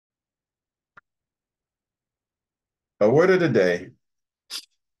Our word of the day.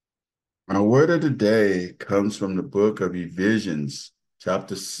 Our word of the day comes from the book of Ephesians,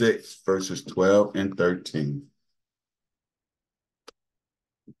 chapter 6, verses 12 and 13.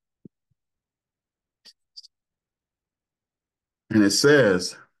 And it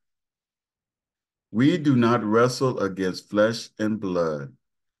says, "We do not wrestle against flesh and blood,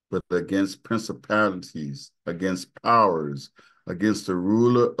 but against principalities, against powers, against the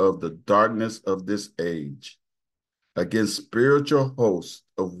ruler of the darkness of this age, against spiritual hosts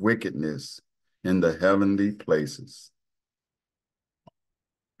of wickedness in the heavenly places.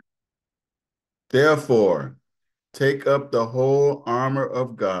 Therefore, take up the whole armor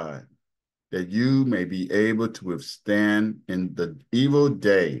of God, that you may be able to withstand in the evil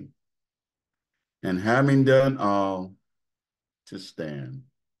day, and having done all, to stand."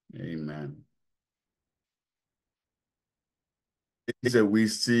 Amen. Things that we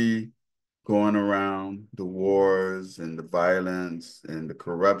see going around, the wars and the violence and the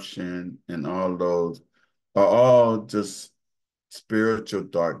corruption and all those, are all just spiritual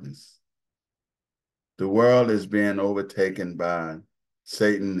darkness. The world is being overtaken by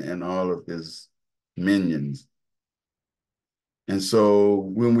Satan and all of his minions. And so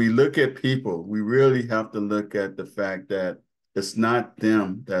when we look at people, we really have to look at the fact that it's not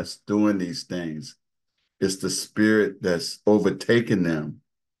them that's doing these things. It's the spirit that's overtaking them,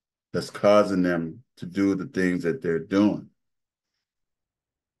 that's causing them to do the things that they're doing.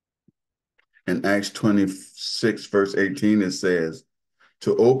 In Acts 26, verse 18, it says,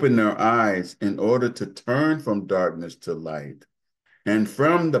 "To open their eyes in order to turn from darkness to light and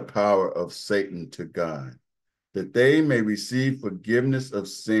from the power of Satan to God, that they may receive forgiveness of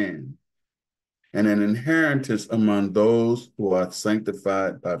sin and an inheritance among those who are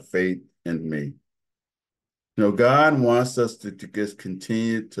sanctified by faith in me." God wants us to just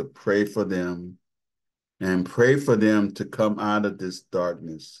continue to pray for them and pray for them to come out of this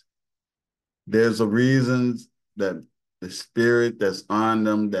darkness. There's a reason that the spirit that's on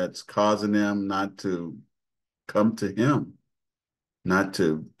them that's causing them not to come to him, not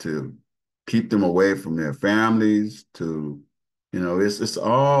to keep them away from their families, it's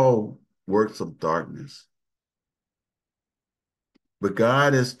all works of darkness. But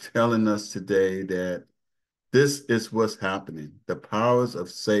God is telling us today that this is what's happening. The powers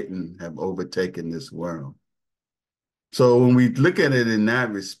of Satan have overtaken this world. So when we look at it in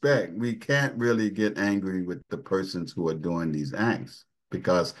that respect, we can't really get angry with the persons who are doing these acts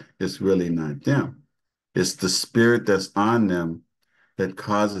because it's really not them. It's the spirit that's on them that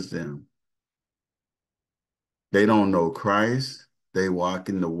causes them. They don't know Christ. They walk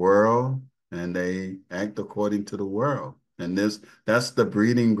in the world and they act according to the world. And that's the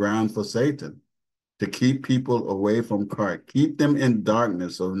breeding ground for Satan, to keep people away from Christ, keep them in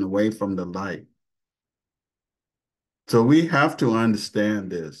darkness and away from the light. So we have to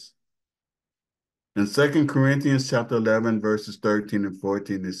understand this. In 2 Corinthians chapter 11, verses 13 and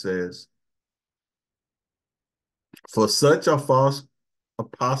 14, it says, "For such are false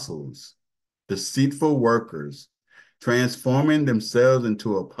apostles, deceitful workers, transforming themselves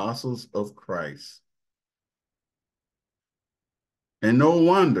into apostles of Christ. And no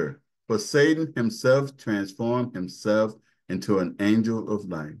wonder, for Satan himself transformed himself into an angel of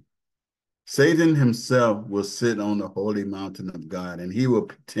light." Satan himself will sit on the holy mountain of God, and he will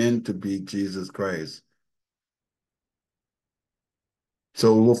pretend to be Jesus Christ.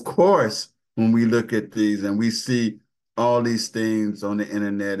 So, of course, when we look at these and we see all these things on the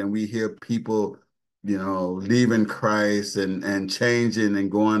internet and we hear people, leaving Christ and changing and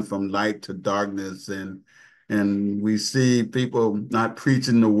going from light to darkness, and we see people not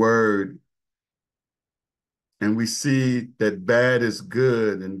preaching the word, and we see that bad is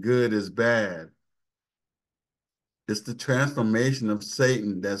good and good is bad. It's the transformation of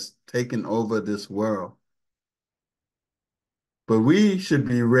Satan that's taken over this world. But we should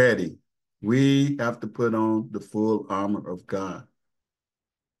be ready. We have to put on the full armor of God.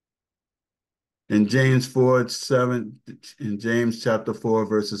 In James chapter 4,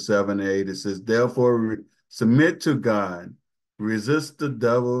 verses 7 and 8, it says, "Therefore submit to God, resist the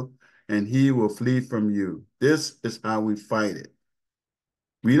devil, and he will flee from you." This is how we fight it.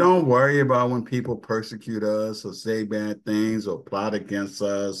 We don't worry about when people persecute us or say bad things or plot against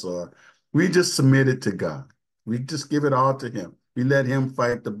us, or we just submit it to God. We just give it all to him. We let him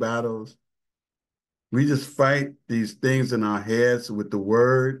fight the battles. We just fight these things in our heads with the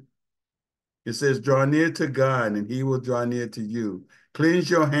word. It says, "Draw near to God and he will draw near to you. Cleanse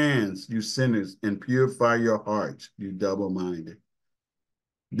your hands, you sinners, and purify your hearts, you double-minded."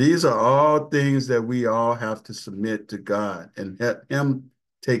 These are all things that we all have to submit to God and let him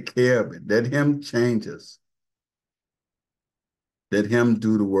take care of it. Let him change us. Let him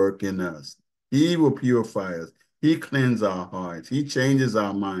do the work in us. He will purify us. He cleanses our hearts. He changes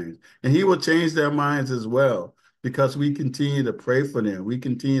our minds. And he will change their minds as well because we continue to pray for them. We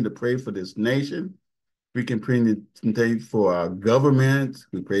continue to pray for this nation. We can pray for our government.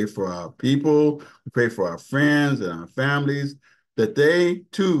 We pray for our people. We pray for our friends and our families, that they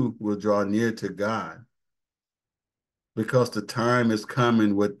too will draw near to God, because the time is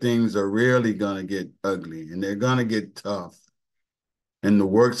coming where things are really going to get ugly and they're going to get tough. And the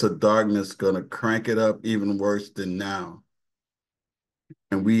works of darkness going to crank it up even worse than now.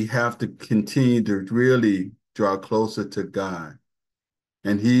 And we have to continue to really draw closer to God,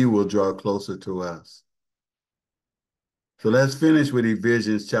 and he will draw closer to us. So let's finish with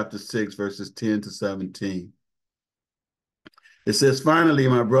Ephesians chapter 6, verses 10 to 17. It says, finally,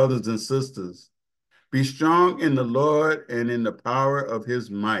 my brothers and sisters, be strong in the Lord and in the power of his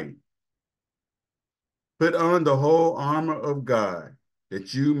might. Put on the whole armor of God,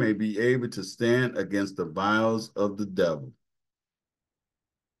 that you may be able to stand against the wiles of the devil.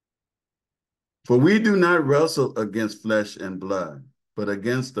 For we do not wrestle against flesh and blood, but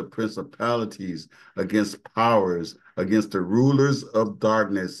against the principalities, against powers, against the rulers of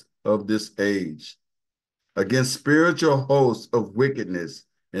darkness of this age, against spiritual hosts of wickedness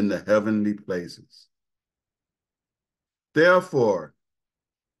in the heavenly places. Therefore,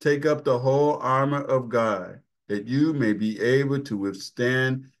 take up the whole armor of God, that you may be able to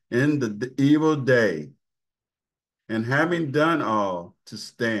withstand in the evil day, and having done all, to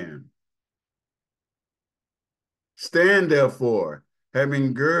stand. Stand therefore,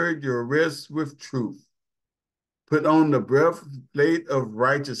 having girded your wrists with truth, put on the breastplate of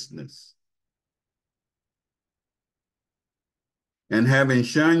righteousness, and having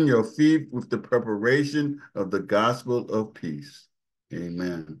shone your feet with the preparation of the gospel of peace.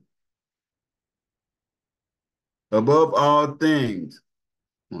 Amen. Above all things,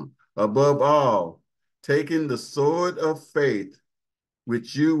 above all, taking the sword of faith,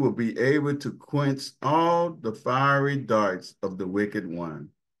 which you will be able to quench all the fiery darts of the wicked one.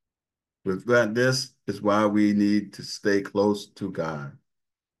 With that, this is why we need to stay close to God,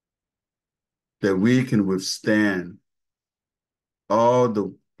 that we can withstand all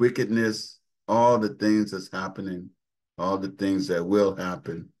the wickedness, all the things that's happening, all the things that will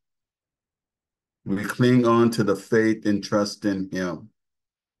happen. We cling on to the faith and trust in him.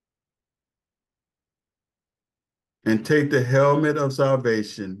 And take the helmet of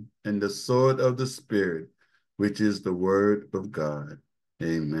salvation and the sword of the Spirit, which is the word of God.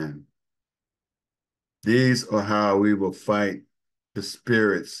 Amen. These are how we will fight the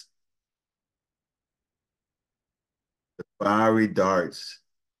spirits, the fiery darts,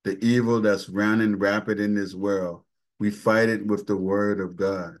 the evil that's running rapid in this world. We fight it with the word of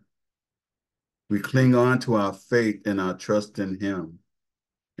God. We cling on to our faith and our trust in him,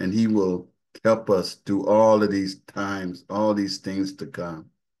 and he will help us through all of these times, all these things to come.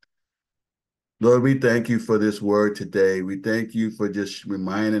 Lord, we thank you for this word today. We thank you for just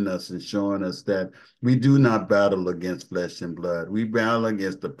reminding us and showing us that we do not battle against flesh and blood. We battle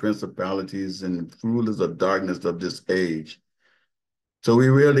against the principalities and rulers of darkness of this age. So we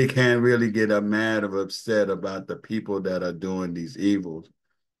really can't get mad or upset about the people that are doing these evils,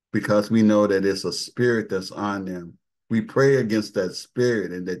 because we know that it's a spirit that's on them. We pray against that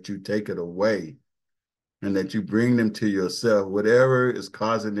spirit and that you take it away, and that you bring them to yourself, whatever is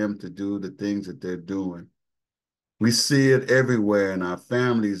causing them to do the things that they're doing. We see it everywhere in our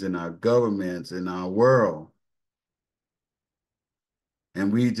families, in our governments, in our world.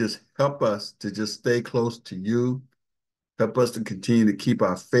 And we just help us to just stay close to you. Help us to continue to keep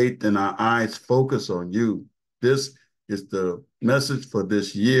our faith and our eyes focused on you. This is the message for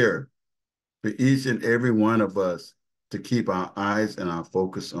this year, for each and every one of us, to keep our eyes and our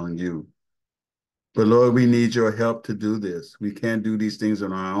focus on you. But Lord, we need your help to do this. We can't do these things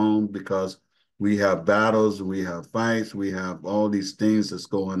on our own, because we have battles, we have fights, we have all these things that's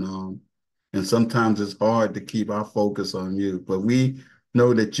going on. And sometimes it's hard to keep our focus on you, but we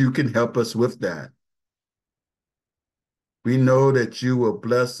know that you can help us with that. We know that you will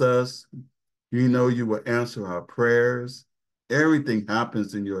bless us. We know you will answer our prayers. Everything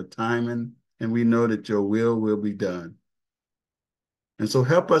happens in your timing, and we know that your will be done. And so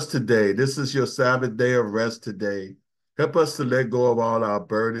help us today. This is your Sabbath day of rest today. Help us to let go of all our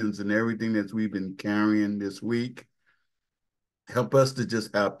burdens and everything that we've been carrying this week. Help us to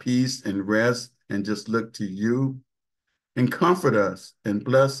just have peace and rest and just look to you, and comfort us and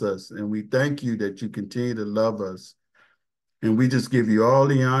bless us. And we thank you that you continue to love us. And we just give you all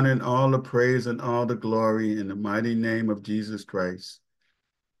the honor and all the praise and all the glory in the mighty name of Jesus Christ.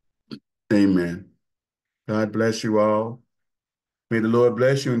 Amen. God bless you all. May the Lord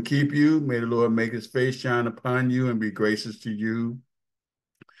bless you and keep you. May the Lord make his face shine upon you and be gracious to you.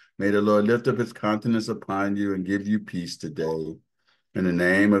 May the Lord lift up his countenance upon you and give you peace today. In the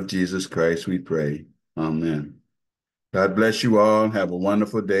name of Jesus Christ, we pray. Amen. God bless you all. Have a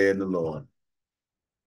wonderful day in the Lord.